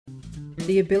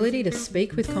The ability to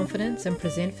speak with confidence and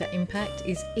present for impact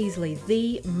is easily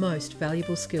the most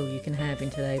valuable skill you can have in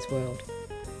today's world.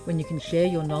 When you can share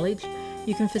your knowledge,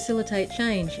 you can facilitate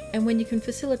change, and when you can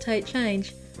facilitate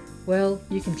change, well,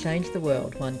 you can change the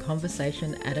world one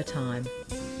conversation at a time.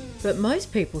 But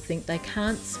most people think they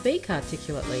can't speak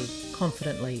articulately,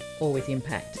 confidently, or with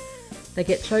impact. They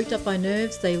get choked up by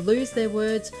nerves, they lose their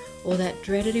words, or that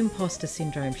dreaded imposter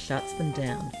syndrome shuts them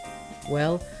down.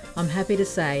 Well, I'm happy to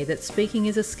say that speaking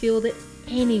is a skill that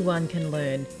anyone can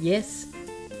learn, yes,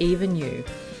 even you.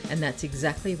 And that's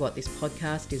exactly what this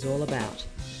podcast is all about.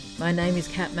 My name is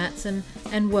Kat Matson,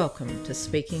 and welcome to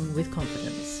Speaking with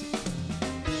Confidence.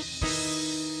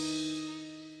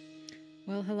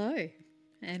 Well, hello,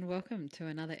 and welcome to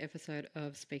another episode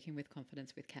of Speaking with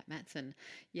Confidence with Kat Matson.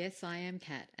 Yes, I am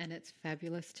Kat, and it's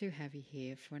fabulous to have you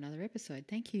here for another episode.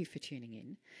 Thank you for tuning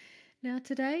in. Now,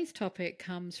 today's topic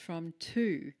comes from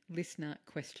 2 listener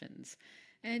questions.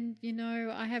 And, you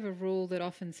know, I have a rule that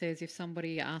often says if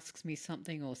somebody asks me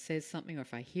something or says something, or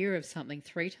if I hear of something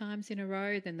 3 times in a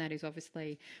row, then that is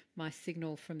obviously my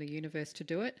signal from the universe to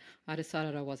do it. I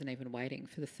decided I wasn't even waiting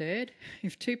for the 3rd.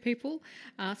 If 2 people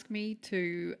ask me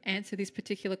to answer this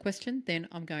particular question, then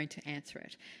I'm going to answer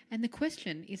it. And the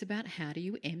question is about how do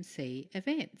you MC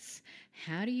events?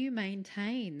 How do you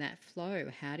maintain that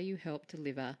flow? How do you help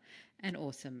deliver an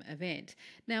awesome event?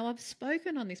 Now, I've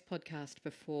spoken on this podcast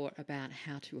before about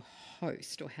how to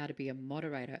host or how to be a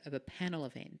moderator of a panel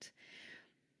event.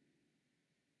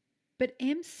 But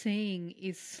emceeing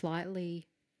is slightly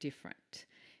different.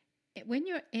 When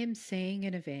you're emceeing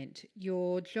an event,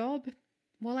 your job,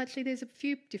 well, actually, there's a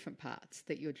few different parts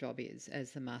that your job is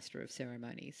as the master of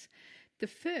ceremonies. The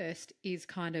first is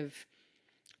kind of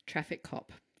traffic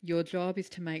cop. Your job is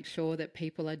to make sure that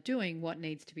people are doing what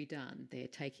needs to be done. They're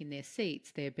taking their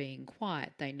seats, they're being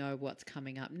quiet, they know what's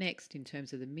coming up next in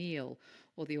terms of the meal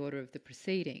or the order of the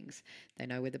proceedings. They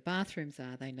know where the bathrooms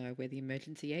are, they know where the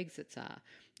emergency exits are.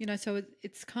 You know, so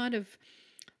it's kind of,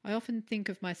 I often think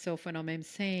of myself when I'm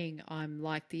emceeing, I'm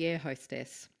like the air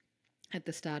hostess at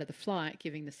the start of the flight,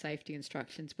 giving the safety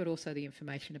instructions, but also the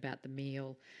information about the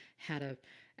meal, how to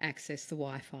access the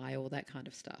Wi-Fi, all that kind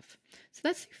of stuff. So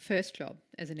that's your first job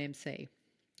as an MC.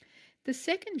 The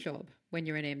second job when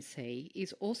you're an MC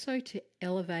is also to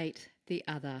elevate the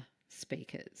other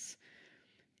speakers.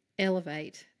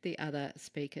 Elevate the other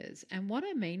speakers. And what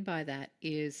I mean by that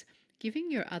is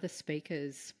giving your other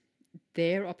speakers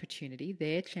their opportunity,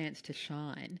 their chance to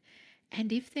shine.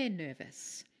 And if they're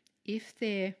nervous, if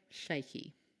they're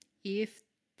shaky, if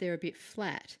they're a bit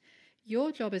flat,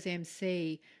 your job as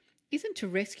MC isn't to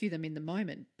rescue them in the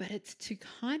moment, but it's to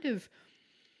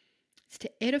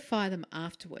edify them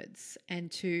afterwards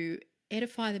and to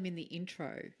edify them in the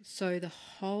intro. So the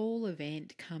whole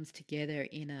event comes together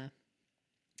I'm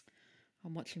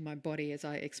watching my body as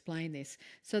I explain this.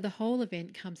 So the whole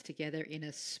event comes together in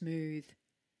a smooth,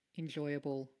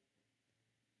 enjoyable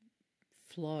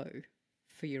flow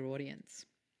for your audience.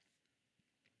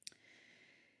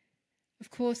 Of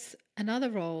course,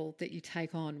 another role that you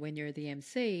take on when you're the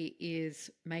MC is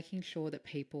making sure that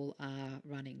people are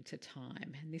running to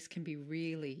time. And this can be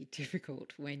really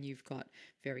difficult when you've got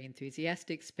very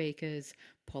enthusiastic speakers,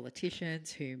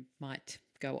 politicians who might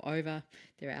go over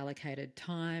their allocated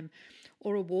time,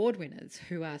 or award winners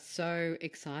who are so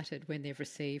excited when they've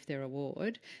received their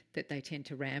award that they tend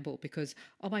to ramble because,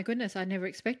 oh my goodness, I never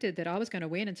expected that I was going to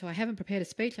win, and so I haven't prepared a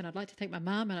speech, and I'd like to thank my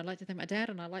mum, and I'd like to thank my dad,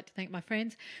 and I'd like to thank my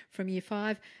friends from year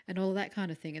 5 and all of that kind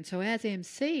of thing. And so as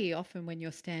MC, often when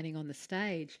you're standing on the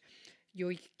stage,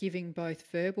 you're giving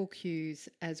both verbal cues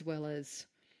as well as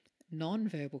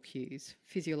non-verbal cues,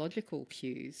 physiological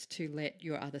cues to let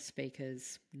your other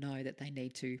speakers know that they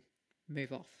need to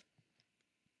move off.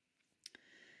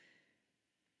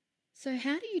 So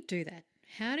how do you do that?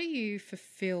 How do you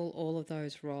fulfill all of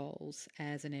those roles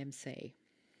as an MC?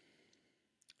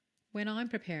 When I'm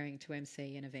preparing to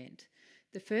MC an event,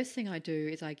 the first thing I do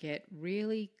is I get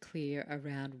really clear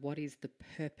around what is the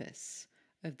purpose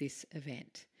of this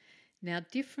event. Now,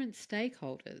 different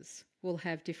stakeholders will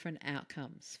have different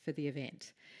outcomes for the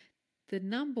event. The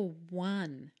number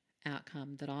one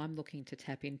outcome that I'm looking to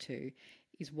tap into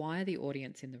is why the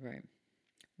audience in the room.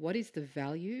 What is the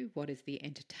value? What is the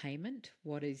entertainment?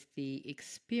 What is the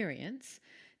experience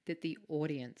that the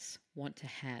audience want to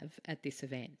have at this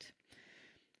event?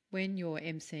 When you're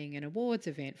emceeing an awards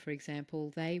event, for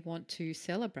example, they want to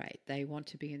celebrate. They want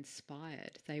to be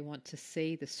inspired. They want to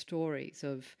see the stories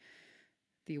of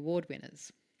the award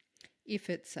winners. If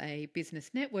it's a business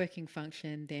networking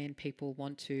function, then people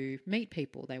want to meet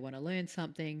people. They want to learn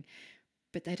something.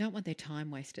 but they don't want their time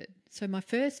wasted. So my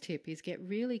first tip is get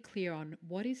really clear on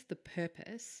what is the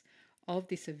purpose of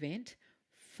this event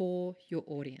for your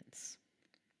audience.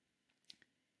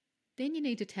 Then you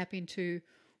need to tap into,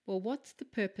 well, what's the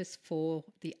purpose for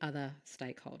the other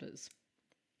stakeholders?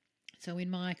 So in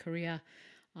my career,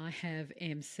 I have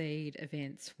emceed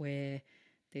events where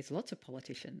there's lots of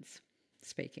politicians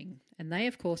speaking, and they,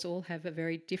 of course, all have a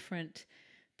very different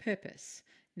purpose.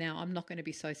 Now, I'm not going to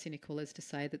be so cynical as to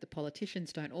say that the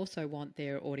politicians don't also want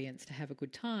their audience to have a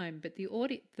good time, but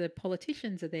the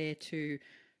politicians are there to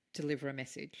deliver a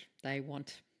message. They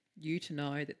want you to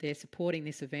know that they're supporting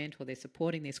this event, or they're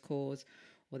supporting this cause,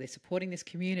 or they're supporting this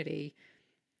community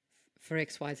for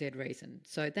XYZ reason.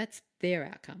 So that's their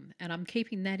outcome. And I'm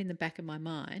keeping that in the back of my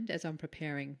mind as I'm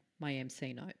preparing my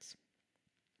MC notes.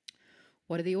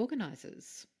 What are the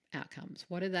organisers' outcomes?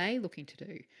 What are they looking to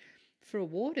do? For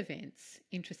award events,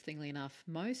 interestingly enough,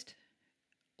 most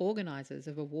organisers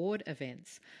of award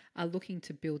events are looking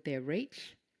to build their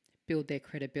reach, build their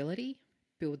credibility,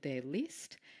 build their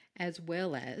list, as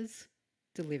well as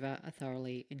deliver a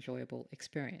thoroughly enjoyable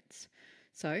experience.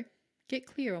 So get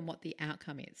clear on what the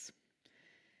outcome is.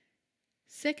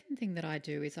 Second thing that I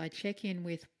do is I check in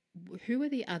with who are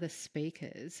the other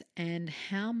speakers and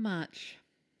how much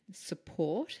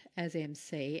support as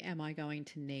MC am I going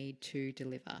to need to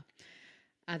deliver?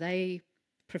 Are they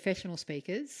professional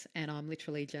speakers and I'm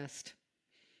literally just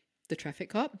the traffic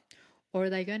cop, or are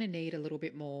they going to need a little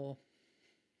bit more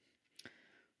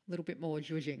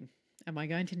judging? Am I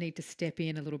going to need to step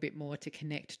in a little bit more to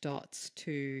connect dots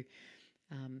to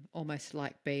almost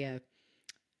like be an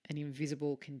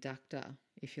invisible conductor,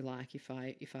 if you like, if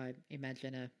I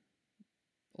imagine a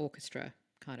orchestra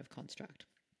kind of construct?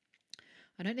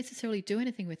 I don't necessarily do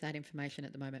anything with that information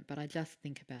at the moment, but I just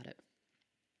think about it.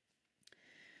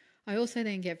 I also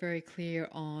then get very clear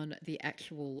on the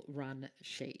actual run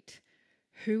sheet.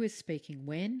 Who is speaking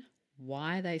when?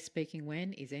 Why are they speaking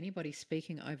when? Is anybody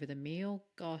speaking over the meal?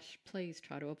 Gosh, please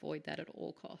try to avoid that at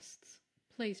all costs.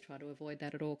 Please try to avoid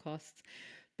that at all costs.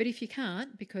 But if you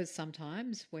can't, because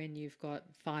sometimes when you've got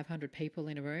 500 people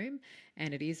in a room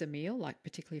and it is a meal, like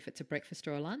particularly if it's a breakfast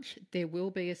or a lunch, there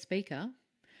will be a speaker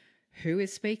who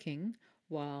is speaking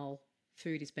while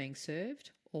food is being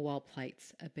served or while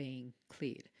plates are being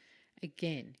cleared.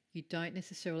 Again, you don't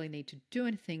necessarily need to do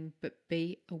anything, but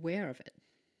be aware of it.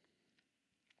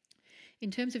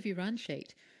 In terms of your run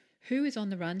sheet, who is on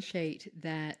the run sheet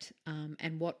that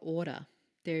and what order?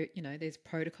 There's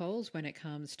protocols when it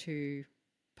comes to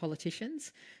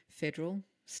politicians, federal,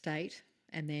 state,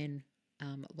 and then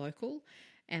local.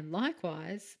 And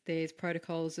likewise, there's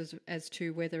protocols as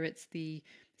to whether it's the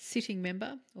sitting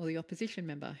member or the opposition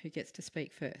member who gets to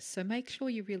speak first. So make sure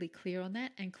you're really clear on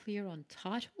that and clear on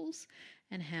titles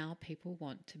and how people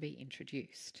want to be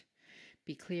introduced.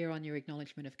 Be clear on your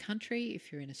acknowledgement of country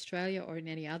if you're in Australia or in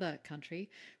any other country,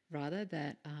 rather,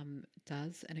 that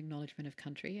does an acknowledgement of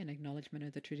country, an acknowledgement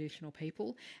of the traditional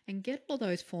people, and get all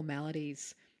those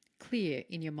formalities clear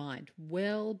in your mind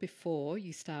well before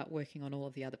you start working on all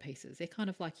of the other pieces. They're kind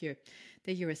of like they're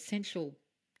your essential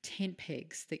tent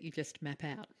pegs that you just map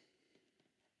out.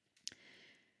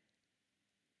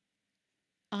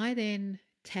 I then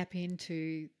tap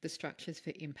into the structures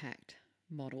for impact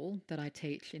model that I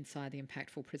teach inside the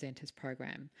Impactful Presenters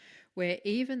program, where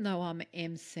even though I'm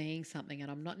emceeing something and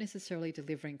I'm not necessarily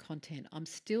delivering content, I'm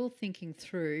still thinking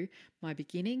through my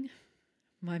beginning,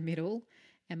 my middle,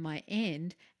 and my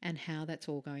end and how that's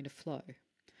all going to flow.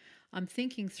 I'm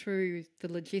thinking through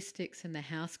the logistics and the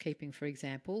housekeeping, for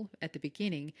example, at the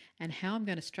beginning, and how I'm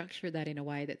going to structure that in a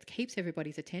way that keeps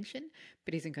everybody's attention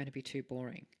but isn't going to be too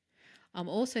boring. I'm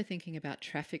also thinking about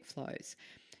traffic flows.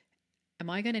 Am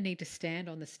I going to need to stand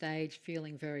on the stage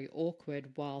feeling very awkward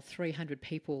while 300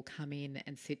 people come in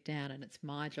and sit down and it's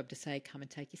my job to say, come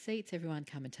and take your seats, everyone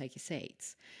come and take your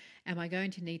seats? Am I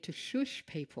going to need to shush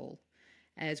people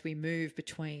as we move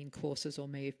between courses or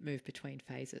move between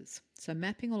phases? So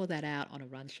mapping all of that out on a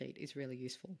run sheet is really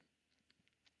useful.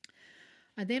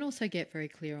 I then also get very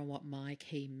clear on what my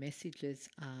key messages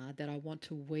are that I want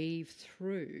to weave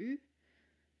through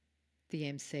the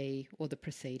MC or the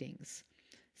proceedings.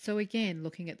 So again,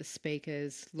 looking at the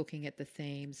speakers, looking at the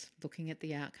themes, looking at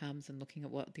the outcomes, and looking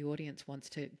at what the audience wants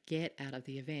to get out of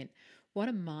the event. What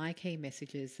are my key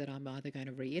messages that I'm either going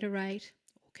to reiterate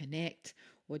or connect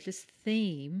or just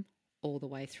theme all the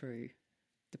way through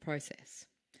the process?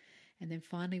 And then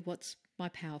finally, what's my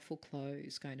powerful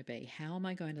close going to be? How am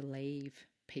I going to leave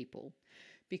people?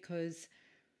 Because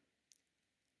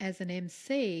as an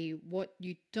MC, what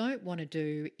you don't want to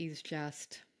do is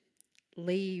just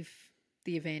leave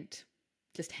the event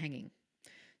just hanging.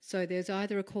 So there's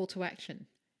either a call to action,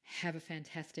 have a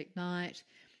fantastic night,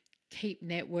 keep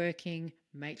networking,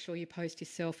 make sure you post your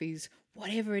selfies,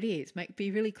 whatever it is,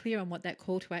 be really clear on what that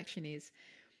call to action is.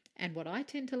 And what I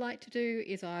tend to like to do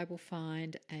is I will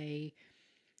find a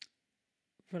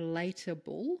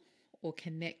relatable or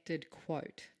connected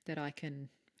quote that I can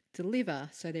deliver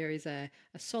so there is a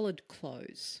solid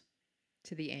close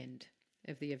to the end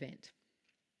of the event.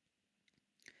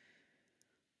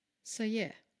 So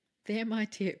yeah, they're my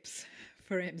tips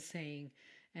for emceeing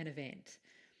an event.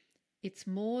 It's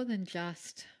more than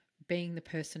just being the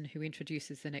person who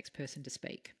introduces the next person to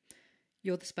speak.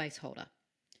 You're the space holder.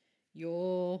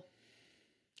 You're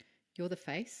the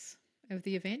face of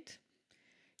the event.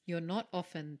 You're not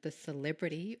often the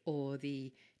celebrity or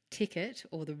the ticket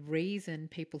or the reason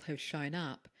people have shown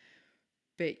up,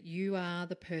 but you are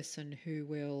the person who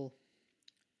will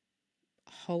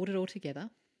hold it all together,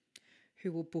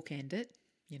 who will bookend it.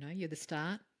 You know, you're the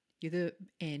start, you're the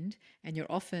end, and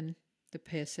you're often the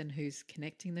person who's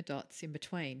connecting the dots in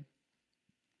between.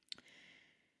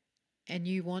 And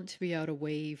you want to be able to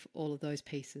weave all of those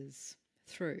pieces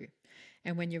through.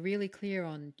 And when you're really clear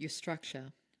on your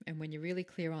structure, and when you're really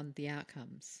clear on the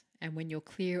outcomes, and when you're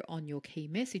clear on your key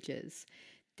messages,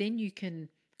 then you can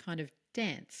kind of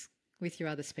dance with your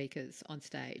other speakers on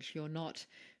stage. You're not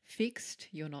fixed,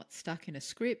 you're not stuck in a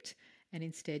script, and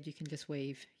instead you can just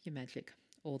weave your magic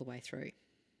all the way through.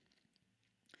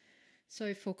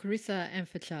 So for Carissa and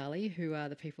for Charlie, who are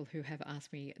the people who have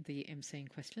asked me the emceeing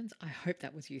questions, I hope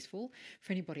that was useful.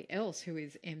 For anybody else who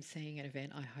is emceeing an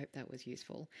event, I hope that was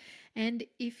useful. And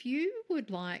if you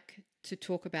would like to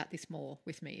talk about this more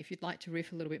with me, if you'd like to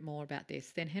riff a little bit more about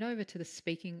this, then head over to the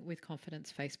Speaking with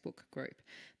Confidence Facebook group.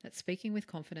 That's Speaking with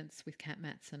Confidence with Kat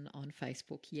Matson on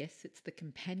Facebook. Yes, it's the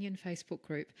companion Facebook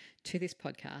group to this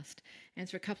podcast.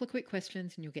 Answer a couple of quick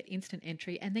questions and you'll get instant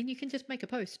entry, and then you can just make a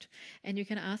post and you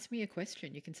can ask me a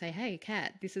question. You can say, hey,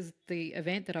 Kat, this is the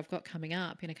event that I've got coming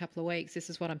up in a couple of weeks.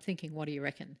 This is what I'm thinking. What do you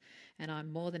reckon? And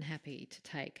I'm more than happy to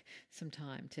take some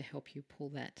time to help you pull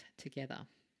that together.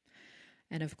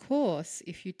 And of course,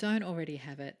 if you don't already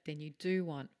have it, then you do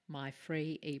want my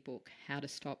free ebook, How to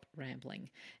Stop Rambling.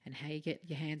 And how you get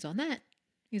your hands on that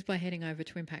is by heading over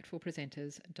to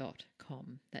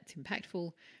impactfulpresenters.com. That's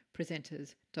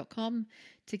impactfulpresenters.com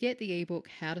to get the ebook,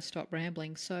 How to Stop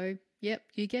Rambling. So, yep,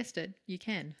 you guessed it. You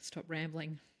can stop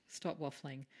rambling, stop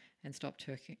waffling, and stop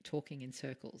talking in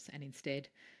circles, and instead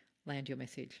land your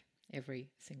message every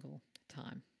single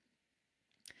time.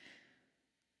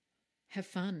 Have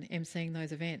fun emceeing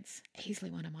those events.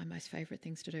 Easily one of my most favourite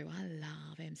things to do. I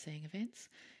love emceeing events.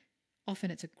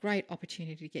 Often it's a great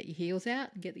opportunity to get your heels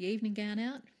out and get the evening gown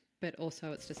out, but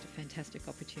also it's just a fantastic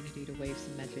opportunity to weave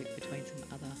some magic between some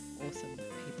other awesome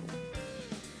people.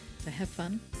 So have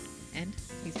fun, and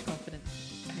here's to confidence.